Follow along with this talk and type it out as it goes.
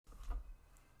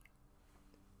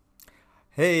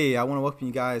Hey, I want to welcome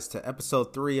you guys to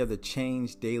episode 3 of the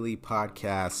Change Daily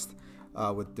podcast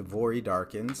with Devori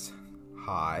Darkins.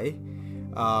 Hi.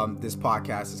 This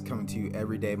podcast is coming to you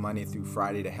every day, Monday through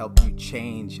Friday, to help you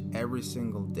change every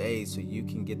single day so you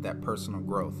can get that personal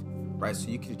growth, right? So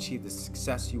you can achieve the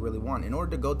success you really want. In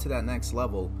order to go to that next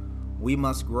level, we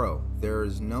must grow. There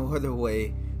is no other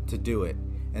way to do it.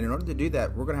 And in order to do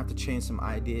that, we're going to have to change some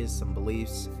ideas, some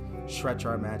beliefs, stretch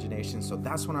our imagination. So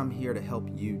that's what I'm here to help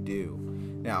you do.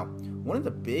 Now, one of the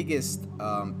biggest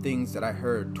things that I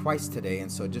heard twice today,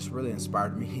 and so it just really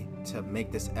inspired me to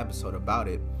make this episode about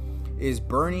it, is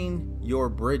burning your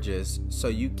bridges so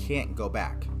you can't go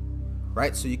back,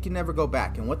 right? So you can never go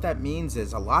back. And what that means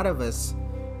is a lot of us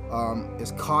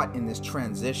is caught in this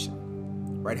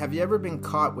transition, right? Have you ever been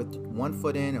caught with one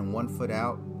foot in and one foot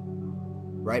out,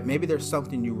 right? Maybe there's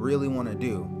something you really want to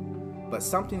do, but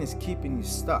something is keeping you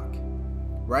stuck,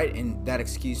 right? And that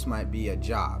excuse might be a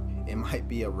job. It might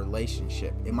be a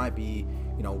relationship. It might be,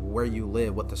 where you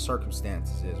live, what the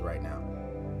circumstances is right now.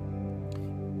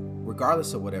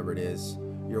 Regardless of whatever it is,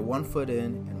 you're 1 foot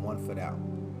in and 1 foot out.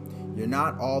 You're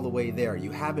not all the way there. You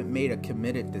haven't made a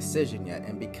committed decision yet.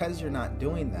 And because you're not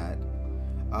doing that,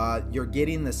 you're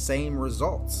getting the same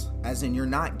results, as in you're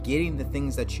not getting the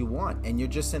things that you want, and you're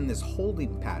just in this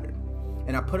holding pattern.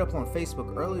 And I put up on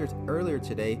Facebook earlier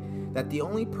today that the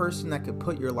only person that could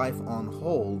put your life on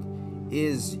hold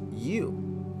is you.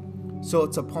 So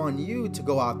it's upon you to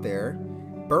go out there,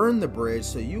 burn the bridge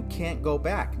so you can't go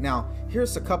back. Now,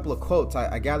 here's a couple of quotes.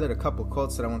 I gathered a couple of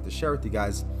quotes that I want to share with you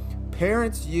guys.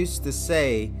 Parents used to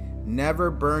say,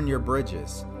 never burn your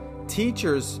bridges.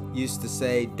 Teachers used to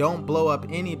say, don't blow up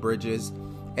any bridges.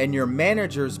 And your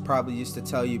managers probably used to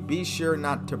tell you, be sure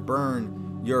not to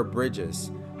burn your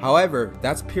bridges. However,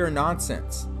 that's pure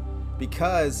nonsense.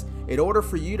 Because in order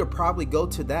for you to probably go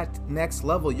to that next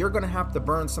level, you're going to have to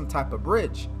burn some type of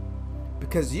bridge.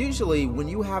 Because usually when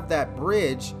you have that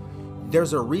bridge,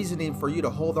 there's a reasoning for you to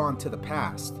hold on to the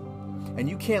past. And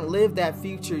you can't live that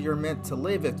future you're meant to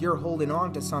live if you're holding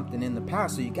on to something in the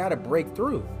past. So you got to break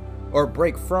through or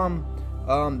break from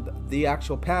the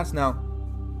actual past. Now,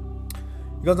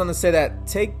 he goes on to say that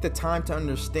take the time to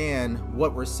understand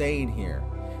what we're saying here.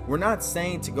 We're not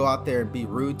saying to go out there and be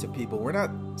rude to people. We're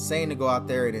not saying to go out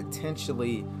there and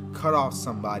intentionally cut off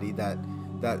somebody that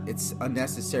it's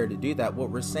unnecessary to do that.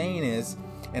 What we're saying is,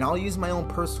 and I'll use my own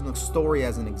personal story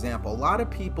as an example. A lot of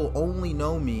people only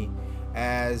know me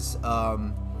as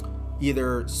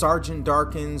either Sergeant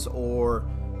Darkins or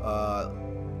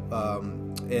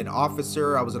an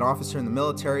officer. I was an officer in the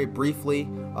military briefly.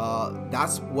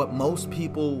 That's what most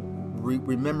people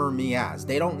remember me as.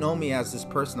 They don't know me as this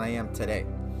person I am today.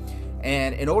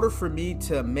 And in order for me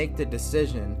to make the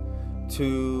decision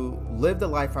to live the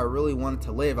life I really wanted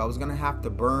to live, I was going to have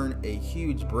to burn a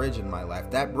huge bridge in my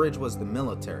life. That bridge was the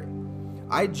military.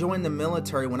 I joined the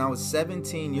military when I was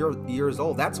 17 years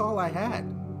old. That's all I had.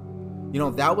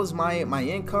 That was my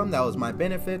income. That was my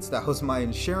benefits. That was my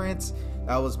insurance.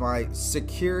 That was my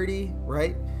security,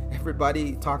 right?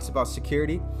 Everybody talks about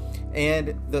security.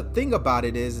 And the thing about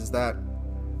it is that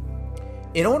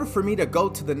in order for me to go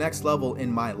to the next level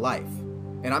in my life,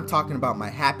 and I'm talking about my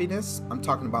happiness, I'm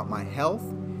talking about my health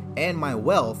and my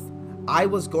wealth, I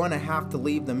was going to have to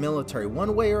leave the military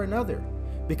one way or another,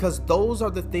 because those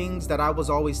are the things that I was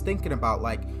always thinking about.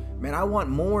 Like, man, I want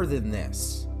more than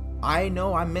this. I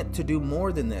know I'm meant to do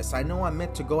more than this. I know I'm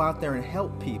meant to go out there and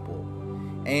help people.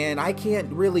 And I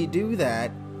can't really do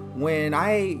that when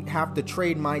I have to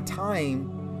trade my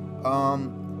time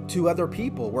to other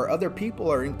people, where other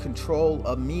people are in control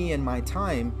of me and my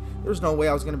time. There's no way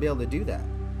I was going to be able to do that.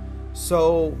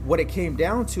 So what it came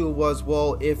down to was,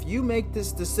 well, if you make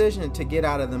this decision to get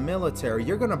out of the military,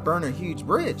 you're going to burn a huge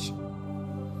bridge.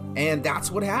 And that's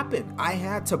what happened. I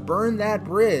had to burn that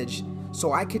bridge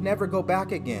so I could never go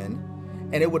back again.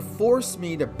 And it would force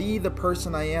me to be the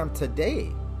person I am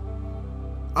today.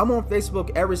 I'm on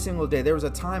Facebook every single day. There was a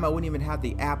time I wouldn't even have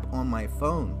the app on my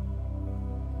phone.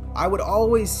 I would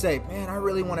always say, man, I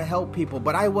really want to help people,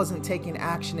 but I wasn't taking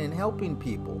action in helping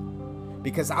people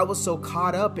because I was so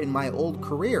caught up in my old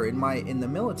career in the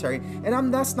military.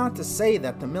 And that's not to say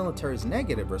that the military is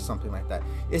negative or something like that.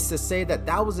 It's to say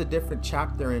that was a different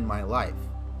chapter in my life.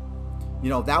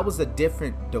 That was a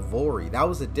different Devori. That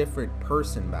was a different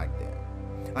person back then.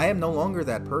 I am no longer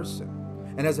that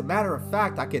person. And as a matter of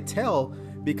fact, I could tell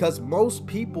because most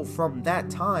people from that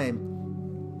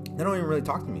time, they don't even really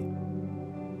talk to me.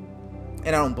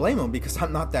 And I don't blame them, because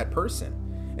I'm not that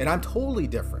person. And I'm totally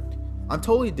different.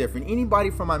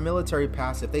 Anybody from my military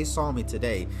past, if they saw me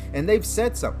today, and they've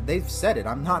said something, they've said it,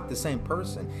 I'm not the same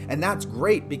person. And that's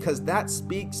great, because that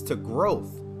speaks to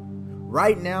growth,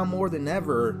 right now more than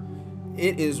ever,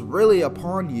 it is really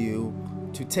upon you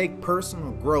to take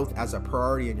personal growth as a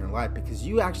priority in your life, because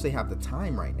you actually have the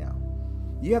time right now.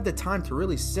 You have the time to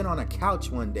really sit on a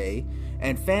couch one day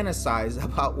and fantasize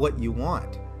about what you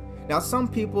want. Now, some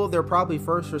people, they're probably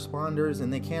first responders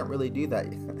and they can't really do that.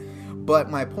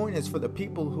 But my point is, for the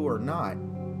people who are not,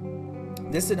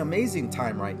 this is an amazing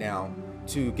time right now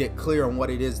to get clear on what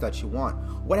it is that you want.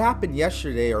 What happened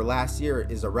yesterday or last year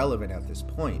is irrelevant at this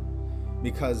point,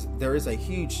 because there is a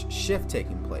huge shift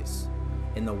taking place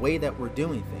in the way that we're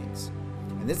doing things.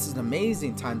 And this is an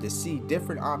amazing time to see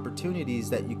different opportunities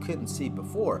that you couldn't see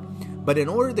before. But in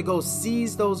order to go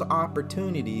seize those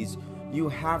opportunities, you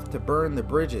have to burn the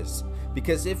bridges,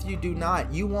 because if you do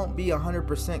not, you won't be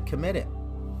 100% committed.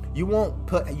 You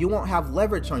won't have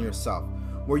leverage on yourself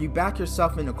where you back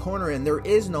yourself in a corner and there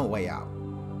is no way out.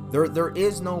 There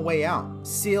is no way out.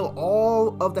 Seal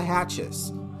all of the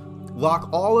hatches, lock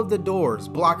all of the doors,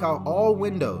 block out all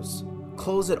windows,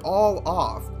 close it all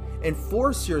off, and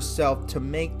force yourself to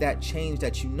make that change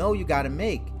that you know you got to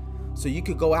make so you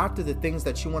could go after the things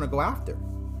that you want to go after.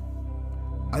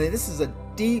 I mean, this is a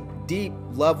deep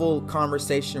level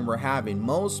conversation we're having.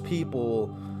 Most people,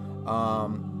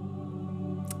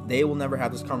 they will never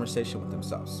have this conversation with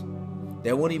themselves.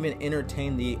 They won't even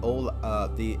entertain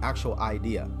the actual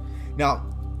idea. Now,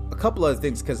 a couple other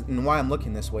things, and why I'm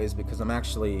looking this way is because I'm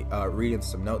actually reading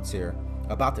some notes here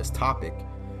about this topic,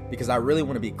 because I really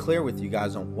want to be clear with you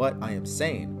guys on what I am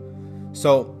saying.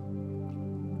 So,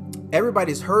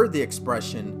 everybody's heard the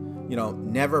expression,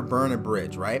 never burn a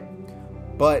bridge, right?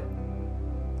 But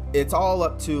it's all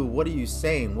up to, what are you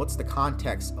saying? What's the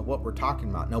context of what we're talking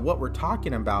about? Now, what we're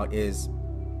talking about is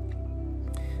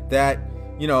that,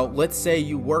 let's say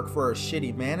you work for a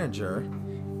shitty manager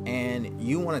and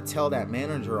you want to tell that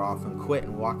manager off and quit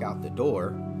and walk out the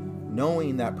door,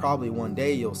 knowing that probably one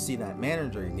day you'll see that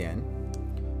manager again.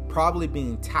 Probably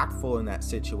being tactful in that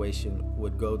situation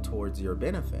would go towards your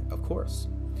benefit, of course.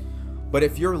 But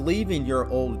if you're leaving your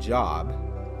old job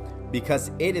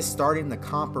because it is starting to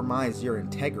compromise your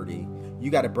integrity, you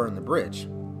got to burn the bridge,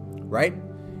 right?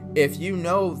 If you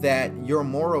know that your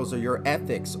morals or your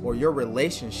ethics or your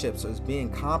relationships is being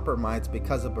compromised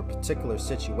because of a particular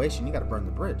situation, you got to burn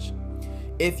the bridge.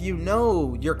 If you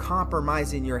know you're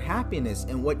compromising your happiness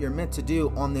and what you're meant to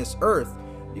do on this earth,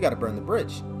 you got to burn the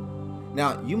bridge.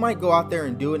 Now, you might go out there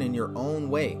and do it in your own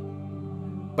way,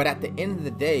 but at the end of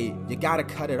the day, you got to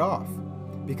cut it off,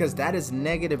 because that is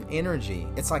negative energy.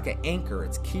 It's like an anchor.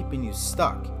 It's keeping you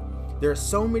stuck. There are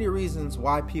so many reasons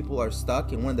why people are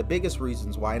stuck, and one of the biggest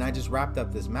reasons why, and I just wrapped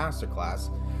up this masterclass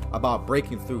about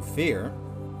breaking through fear.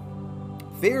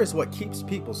 Fear is what keeps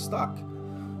people stuck.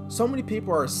 So many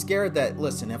people are scared that,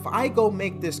 listen, if I go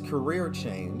make this career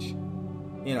change,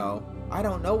 I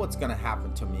don't know what's going to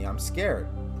happen to me. I'm scared.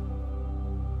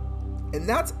 And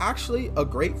that's actually a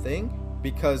great thing,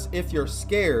 because if you're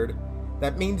scared,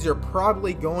 that means you're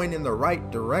probably going in the right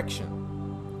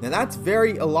direction. Now, that's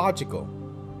very illogical,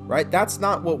 right? That's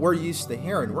not what we're used to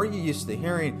hearing. We're used to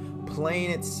hearing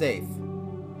playing it safe,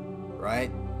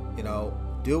 right?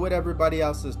 Do what everybody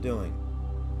else is doing.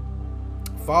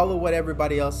 Follow what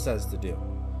everybody else says to do.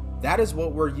 That is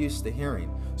what we're used to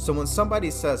hearing. So when somebody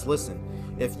says, listen,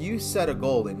 if you set a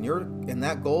goal and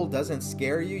that goal doesn't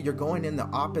scare you, you're going in the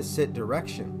opposite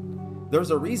direction.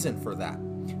 There's a reason for that.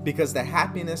 Because the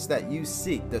happiness that you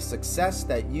seek, the success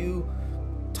that you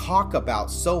talk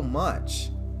about so much,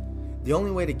 the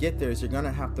only way to get there is you're going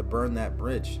to have to burn that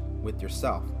bridge with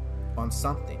yourself on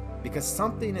something. Because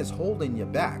something is holding you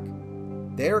back.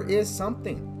 There is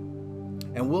something.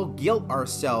 And we'll guilt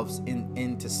ourselves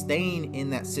into staying in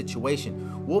that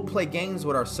situation. We'll play games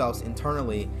with ourselves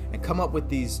internally and come up with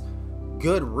these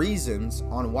good reasons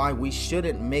on why we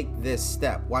shouldn't make this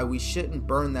step, why we shouldn't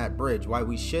burn that bridge, why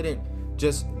we shouldn't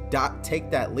just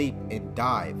take that leap and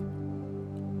dive,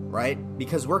 right?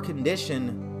 Because we're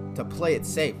conditioned to play it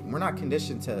safe. We're not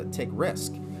conditioned to take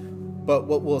risk. But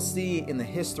what we'll see in the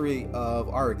history of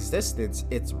our existence,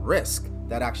 it's risk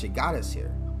that actually got us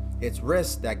here. It's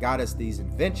risk that got us these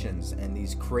inventions and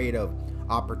these creative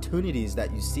opportunities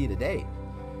that you see today.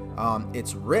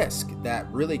 It's risk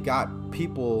that really got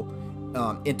people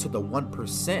into the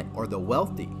 1% or the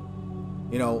wealthy.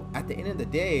 At the end of the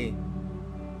day,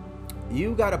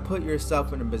 you got to put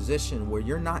yourself in a position where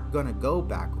you're not going to go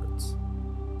backwards.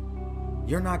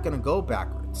 You're not going to go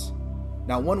backwards.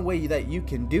 Now, one way that you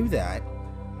can do that,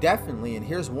 definitely, and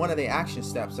here's one of the action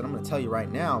steps that I'm going to tell you right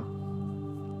now,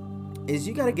 is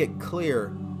you got to get clear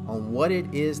on what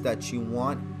it is that you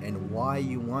want and why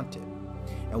you want it.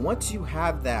 And once you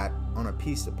have that on a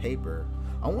piece of paper,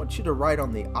 I want you to write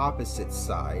on the opposite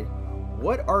side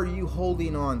What are you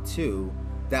holding on to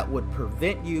that would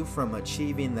prevent you from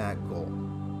achieving that goal?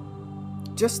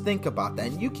 Just think about that.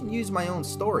 And you can use my own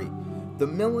story. The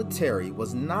military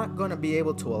was not going to be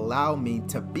able to allow me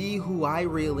to be who I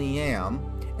really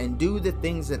am and do the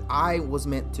things that I was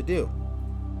meant to do.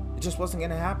 It just wasn't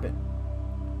going to happen.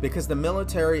 Because the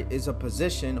military is a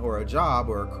position or a job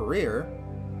or a career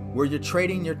where you're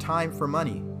trading your time for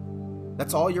money.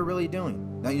 That's all you're really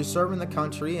doing. Now you're serving the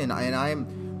country, and I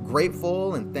am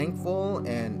grateful and thankful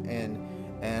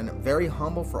and very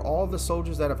humble for all the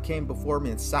soldiers that have came before me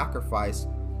and sacrificed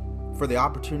for the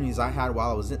opportunities I had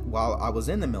while I was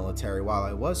in the military, while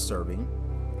I was serving.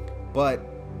 But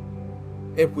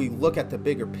if we look at the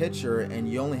bigger picture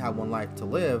and you only have one life to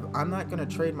live, I'm not going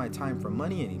to trade my time for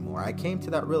money anymore. I came to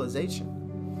that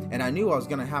realization, and I knew I was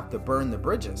going to have to burn the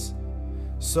bridges.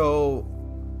 So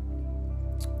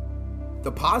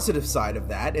the positive side of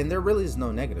that, and there really is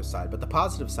no negative side, but the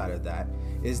positive side of that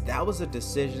is that was a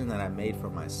decision that I made for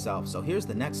myself. So here's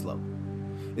the next level,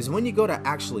 is when you go to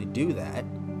actually do that,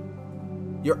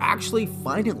 you're actually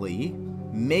finally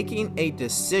making a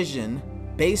decision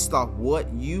based off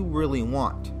what you really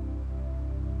want.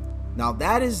 Now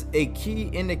that is a key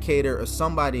indicator of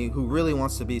somebody who really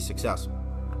wants to be successful.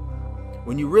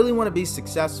 When you really want to be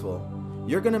successful,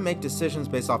 you're going to make decisions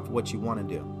based off of what you want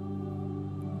to do.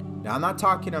 Now I'm not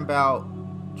talking about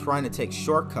trying to take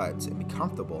shortcuts and be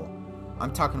comfortable.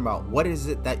 I'm talking about what is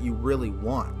it that you really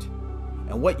want.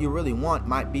 And what you really want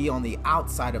might be on the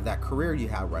outside of that career you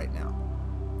have right now.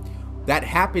 That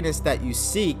happiness that you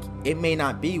seek, it may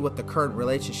not be with the current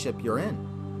relationship you're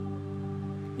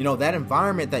in. You know, that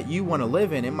environment that you want to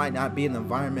live in, it might not be an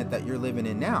environment that you're living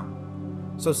in now.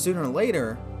 So sooner or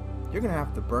later, you're going to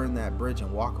have to burn that bridge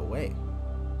and walk away.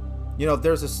 You know,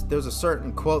 there's a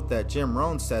certain quote that Jim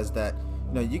Rohn says that,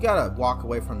 you know, you got to walk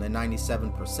away from the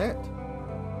 97%.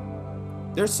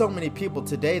 There's so many people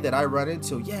today that I run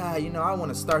into, yeah, you know, I want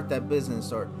to start that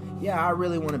business, or yeah, I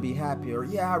really want to be happy, or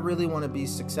yeah, I really want to be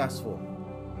successful.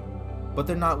 But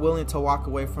they're not willing to walk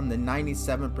away from the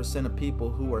 97% of people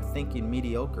who are thinking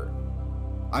mediocre.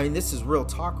 I mean, this is real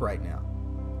talk right now.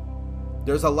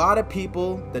 There's a lot of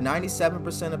people, the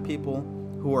 97% of people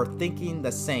who are thinking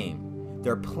the same.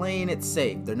 They're playing it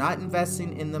safe. They're not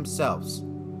investing in themselves.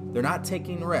 They're not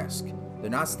taking risk. They're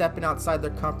not stepping outside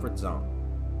their comfort zone.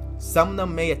 Some of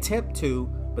them may attempt to,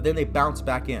 but then they bounce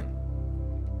back in.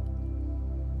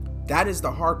 That is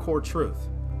the hardcore truth.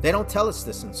 They don't tell us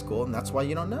this in school, and that's why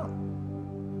you don't know.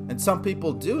 And some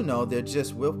people do know,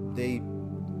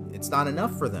 it's not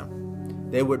enough for them.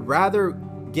 They would rather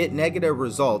get negative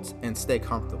results and stay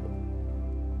comfortable.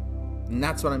 And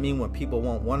that's what I mean when people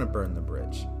won't want to burn the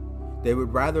bridge. They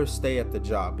would rather stay at the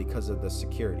job because of the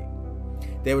security.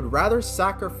 They would rather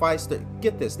sacrifice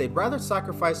they'd rather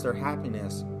sacrifice their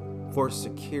happiness for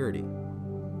security.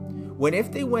 When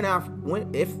if they went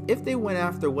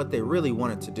after what they really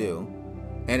wanted to do,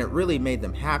 and it really made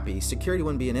them happy, security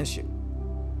wouldn't be an issue.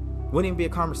 Wouldn't even be a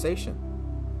conversation.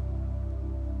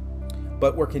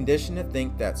 But we're conditioned to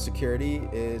think that security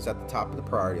is at the top of the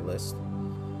priority list.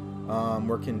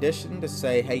 We're conditioned to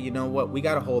say, hey, you know what? We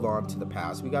got to hold on to the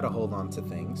past. We got to hold on to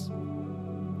things.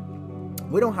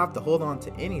 We don't have to hold on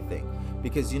to anything,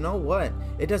 because you know what?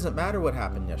 It doesn't matter what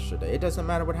happened yesterday. It doesn't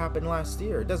matter what happened last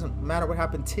year. It doesn't matter what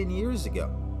happened 10 years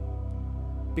ago.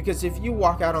 Because if you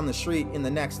walk out on the street in the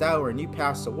next hour and you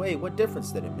pass away, what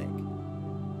difference did it make?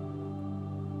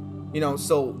 You know,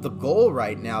 so the goal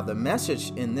right now, the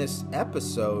message in this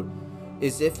episode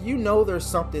is, if you know there's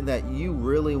something that you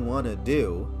really want to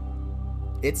do,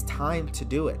 it's time to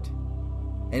do it.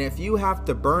 And if you have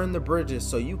to burn the bridges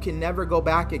so you can never go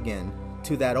back again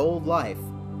to that old life,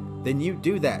 then you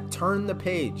do that. Turn the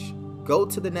page. Go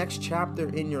to the next chapter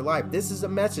in your life. This is a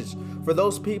message for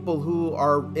those people who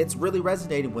it's really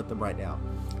resonating with them right now.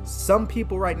 Some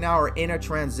people right now are in a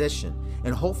transition,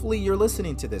 and hopefully you're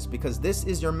listening to this because this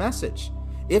is your message.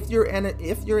 If you're in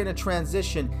a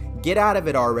transition, get out of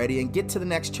it already and get to the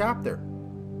next chapter.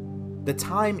 The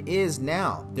time is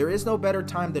now. There is no better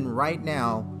time than right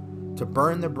now to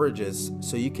burn the bridges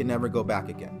so you can never go back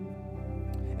again.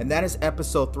 And that is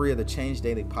episode 3 of the Change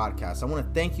Daily podcast. I want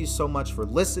to thank you so much for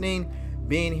listening,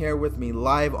 being here with me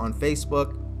live on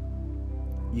Facebook.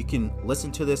 You can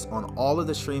listen to this on all of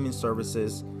the streaming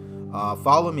services.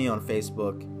 Follow me on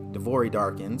Facebook, Devori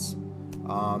Darkins.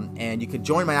 And you can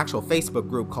join my actual Facebook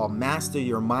group called Master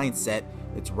Your Mindset.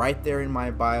 It's right there in my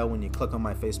bio when you click on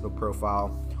my Facebook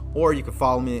profile. Or you can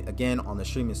follow me again on the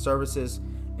streaming services.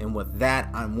 And with that,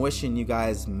 I'm wishing you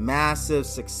guys massive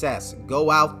success. Go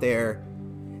out there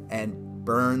and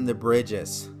burn the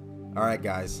bridges. All right,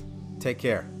 guys. Take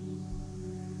care.